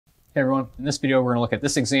Hey everyone, in this video we're going to look at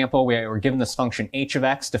this example. We're given this function h of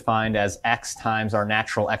x defined as x times our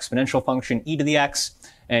natural exponential function e to the x.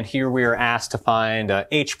 And here we are asked to find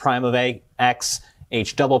h prime of x,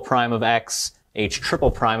 h double prime of x, h triple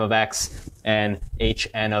prime of x, and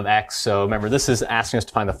hn of x. So remember, this is asking us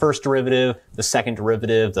to find the first derivative, the second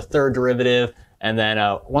derivative, the third derivative, and then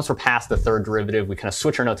once we're past the third derivative, we kind of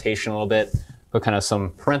switch our notation a little bit, put kind of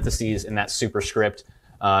some parentheses in that superscript.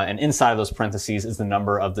 And inside of those parentheses is the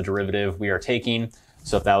number of the derivative we are taking.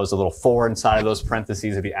 So if that was a little 4 inside of those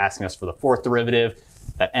parentheses, it'd be asking us for the fourth derivative.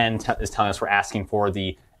 That n is telling us we're asking for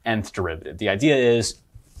the nth derivative. The idea is,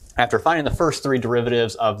 after finding the first 3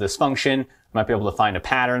 derivatives of this function, we might be able to find a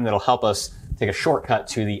pattern that'll help us take a shortcut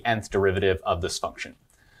to the nth derivative of this function.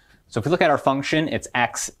 So if we look at our function, it's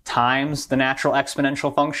x times the natural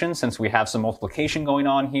exponential function. Since we have some multiplication going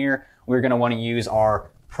on here, we're going to want to use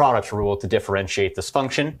our product rule to differentiate this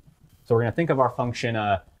function. So we're going to think of our function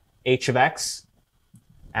h of x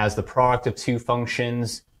as the product of two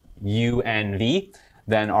functions u and v.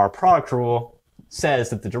 Then our product rule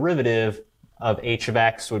says that the derivative of h of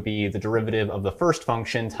x would be the derivative of the first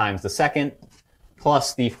function times the second,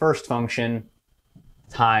 plus the first function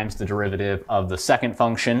times the derivative of the second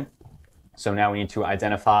function. So now we need to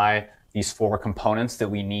identify these 4 components that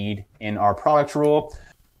we need in our product rule.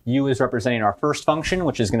 U is representing our first function,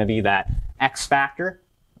 which is going to be that x factor.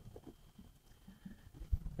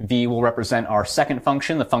 V will represent our second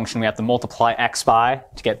function, the function we have to multiply x by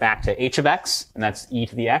to get back to h of x, and that's e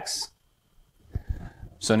to the x.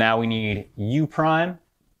 So now we need u prime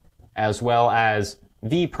as well as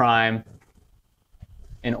v prime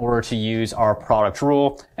in order to use our product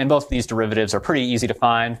rule. And both of these derivatives are pretty easy to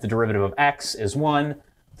find. The derivative of x is 1.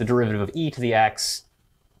 The derivative of e to the x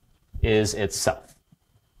is itself.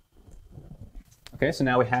 Okay, so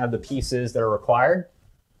now we have the pieces that are required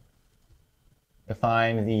to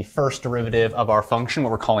find the first derivative of our function,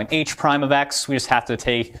 what we're calling h prime of x. We just have to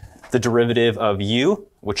take the derivative of u,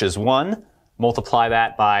 which is 1, multiply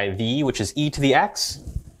that by v, which is e to the x.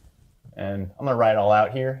 And I'm going to write it all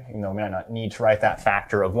out here, even though we might not need to write that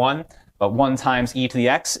factor of 1. But 1 times e to the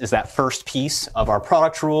x is that first piece of our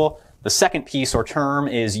product rule. The second piece or term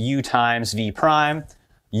is u times v prime.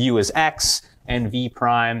 U is x, and v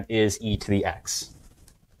prime is e to the x.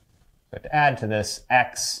 So to add to this,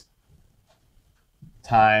 x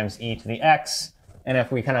times e to the x. And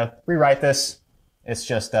if we kind of rewrite this, it's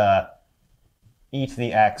just e to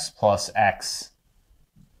the x plus x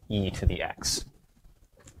e to the x.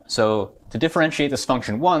 So to differentiate this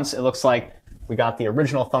function once, it looks like we got the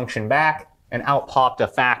original function back and out popped a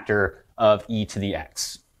factor of e to the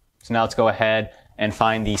x. So now let's go ahead and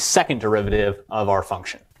find the second derivative of our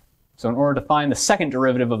function. So in order to find the second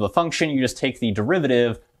derivative of the function, you just take the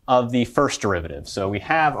derivative of the first derivative. So we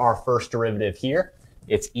have our first derivative here.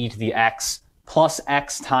 It's e to the x plus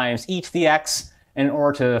x times e to the x. And in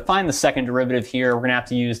order to find the second derivative here, we're going to have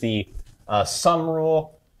to use the sum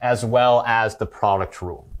rule as well as the product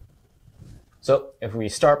rule. So if we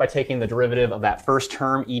start by taking the derivative of that first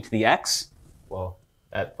term, e to the x, well,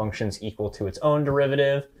 that function's equal to its own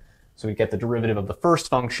derivative. So we get the derivative of the first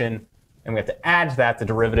function, and we have to add to that the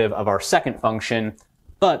derivative of our second function.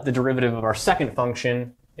 But the derivative of our second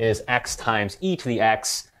function is x times e to the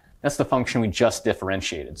x. That's the function we just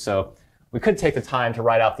differentiated. So we could take the time to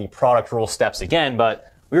write out the product rule steps again,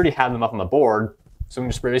 but we already have them up on the board. So we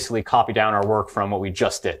can just basically copy down our work from what we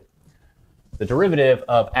just did. The derivative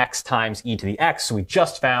of x times e to the x we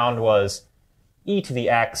just found was e to the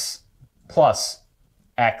x plus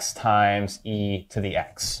x times e to the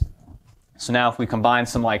x. So now if we combine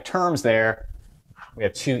some like terms there, we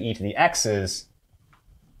have 2 e to the x's.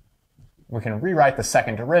 We can rewrite the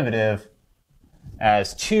second derivative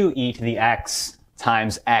as 2 e to the x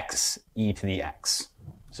times x e to the x.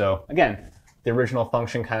 So again, the original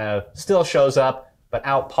function kind of still shows up, but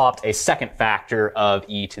out popped a second factor of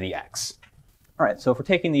e to the x. All right, so if we're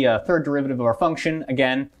taking the third derivative of our function,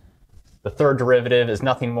 again, the third derivative is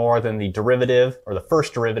nothing more than the derivative, or the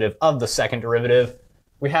first derivative of the second derivative.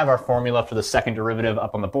 We have our formula for the second derivative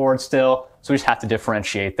up on the board still, so we just have to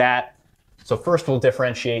differentiate that. So first we'll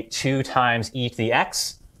differentiate 2 times e to the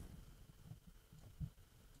x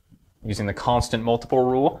using the constant multiple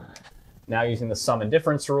rule. Now using the sum and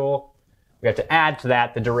difference rule, we have to add to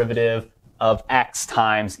that the derivative of x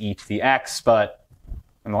times e to the x, but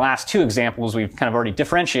in the last 2 examples, we've kind of already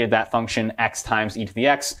differentiated that function, x times e to the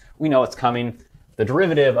x. We know it's coming. The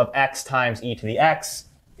derivative of x times e to the x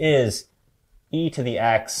is e to the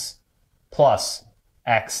x plus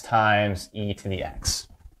x times e to the x.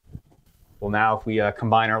 Well, now if we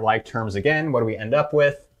combine our like terms again, what do we end up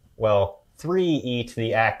with? Well, 3e to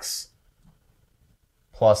the x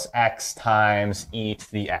plus x times e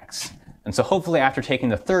to the x. And so hopefully after taking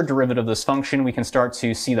the third derivative of this function, we can start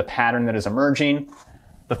to see the pattern that is emerging.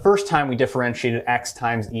 The first time we differentiated x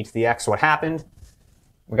times e to the x, what happened?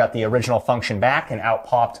 We got the original function back and out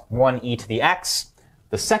popped 1 e to the x.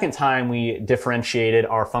 The second time we differentiated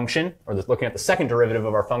our function, or looking at the second derivative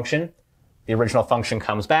of our function, the original function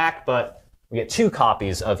comes back, but we get 2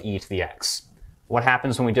 copies of e to the x. What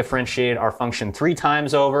happens when we differentiate our function 3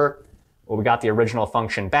 times over? Well, we got the original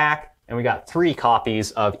function back, and we got 3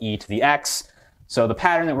 copies of e to the x. So the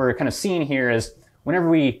pattern that we're kind of seeing here is whenever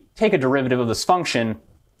we take a derivative of this function,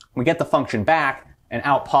 we get the function back, and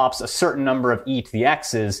out pops a certain number of e to the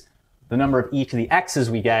x's. The number of e to the x's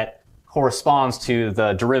we get corresponds to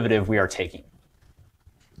the derivative we are taking.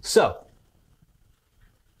 So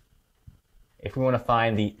if we want to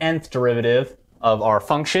find the nth derivative of our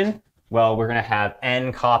function, well, we're going to have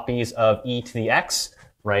n copies of e to the x,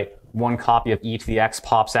 right? 1 copy of e to the x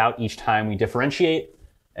pops out each time we differentiate,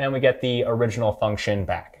 and we get the original function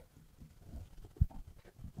back.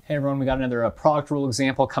 Hey everyone, we got another product rule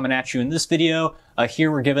example coming at you in this video. Here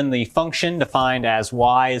we're given the function defined as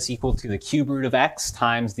y is equal to the cube root of x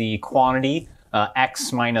times the quantity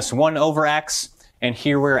x minus 1 over x. And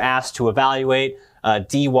here we're asked to evaluate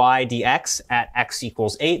dy dx at x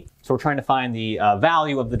equals 8. So we're trying to find the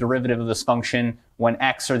value of the derivative of this function when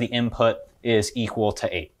x, or the input, is equal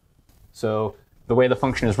to 8. So the way the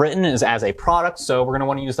function is written is as a product, so we're going to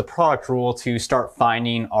want to use the product rule to start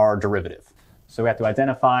finding our derivative. So we have to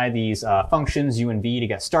identify these functions u and v to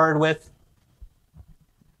get started with.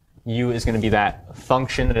 U is going to be that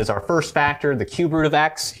function that is our first factor, the cube root of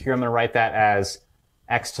x. Here I'm going to write that as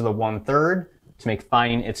x to the 1/3 to make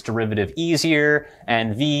finding its derivative easier.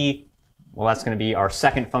 And v, well, that's going to be our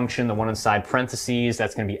second function, the one inside parentheses.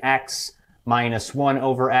 That's going to be x minus 1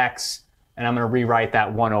 over x. And I'm going to rewrite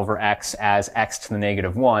that 1 over x as x to the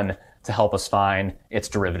negative 1 to help us find its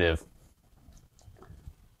derivative.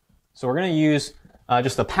 So we're going to use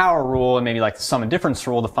just the power rule and maybe like the sum and difference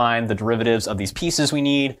rule to find the derivatives of these pieces we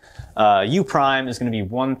need. U prime is going to be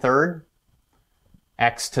 1/3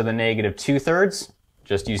 x to the negative 2/3.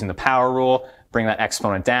 Just using the power rule, bring that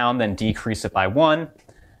exponent down, then decrease it by 1.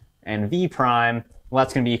 And v prime, well,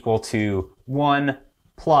 that's going to be equal to 1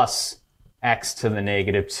 plus x to the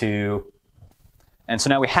negative 2. And so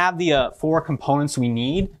now we have the 4 components we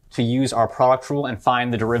need to use our product rule and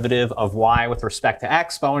find the derivative of y with respect to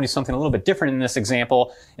x. But I want to do something a little bit different in this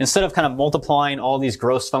example. Instead of kind of multiplying all these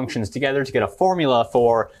gross functions together to get a formula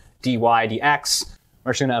for dy dx,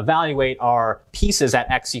 we're just going to evaluate our pieces at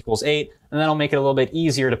x equals 8, and that'll make it a little bit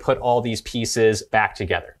easier to put all these pieces back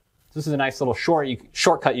together. So this is a nice little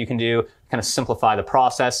shortcut you can do, kind of simplify the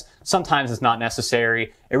process. Sometimes it's not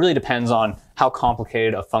necessary. It really depends on how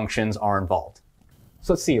complicated of functions are involved.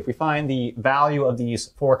 So let's see, if we find the value of these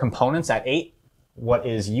 4 components at 8, what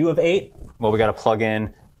is u of 8? Well, we got to plug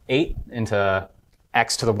in 8 into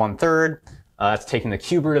x to the 1/3. That's taking the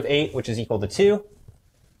cube root of 8, which is equal to 2.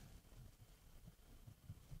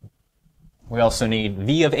 We also need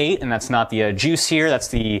v of 8, and that's not the juice here. That's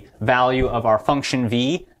the value of our function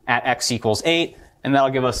v at x equals 8. And that'll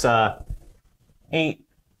give us 8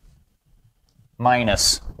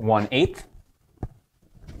 minus 1/8.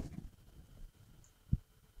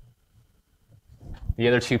 The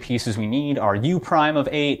other 2 pieces we need are u prime of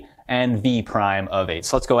 8 and v prime of 8.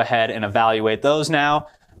 So let's go ahead and evaluate those now.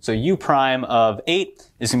 So u prime of 8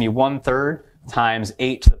 is going to be 1/3 times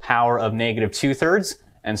 8 to the power of negative 2/3.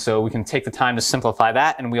 And so we can take the time to simplify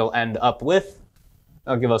that, and we'll end up with,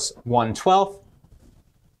 that'll give us 1/12.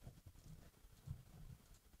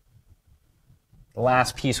 The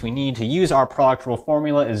last piece we need to use our product rule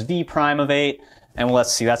formula is v prime of 8. And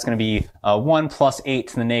let's see, that's going to be 1 plus 8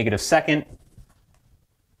 to the negative 2nd.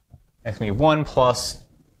 That's going to be 1 plus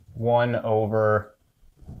 1 over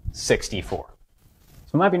 64.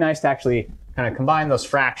 So it might be nice to actually kind of combine those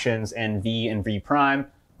fractions and v prime.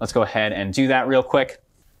 Let's go ahead and do that real quick.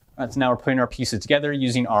 All right, so now we're putting our pieces together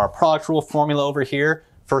using our product rule formula over here.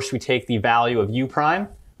 First, we take the value of u prime,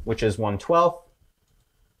 which is 1/12.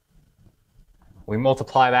 We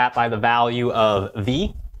multiply that by the value of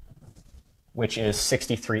v, which is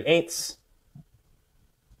 63/8.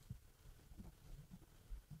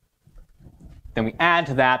 Then we add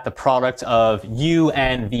to that the product of u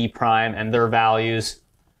and v prime and their values.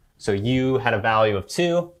 So u had a value of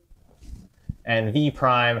 2, and v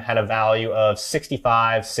prime had a value of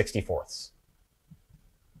 65/64.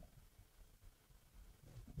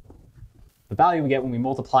 The value we get when we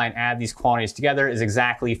multiply and add these quantities together is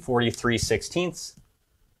exactly 43/16.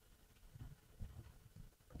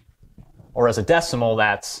 Or as a decimal,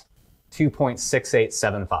 that's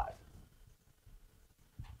 2.6875.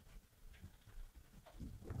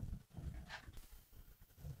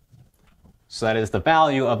 So that is the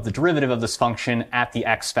value of the derivative of this function at the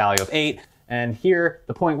x value of 8. And here,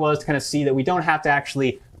 the point was to kind of see that we don't have to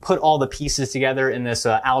actually put all the pieces together in this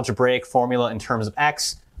algebraic formula in terms of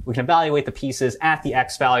x. We can evaluate the pieces at the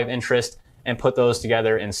x value of interest and put those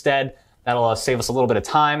together instead. That'll save us a little bit of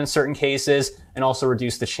time in certain cases and also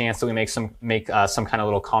reduce the chance that we make some kind of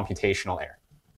little computational error.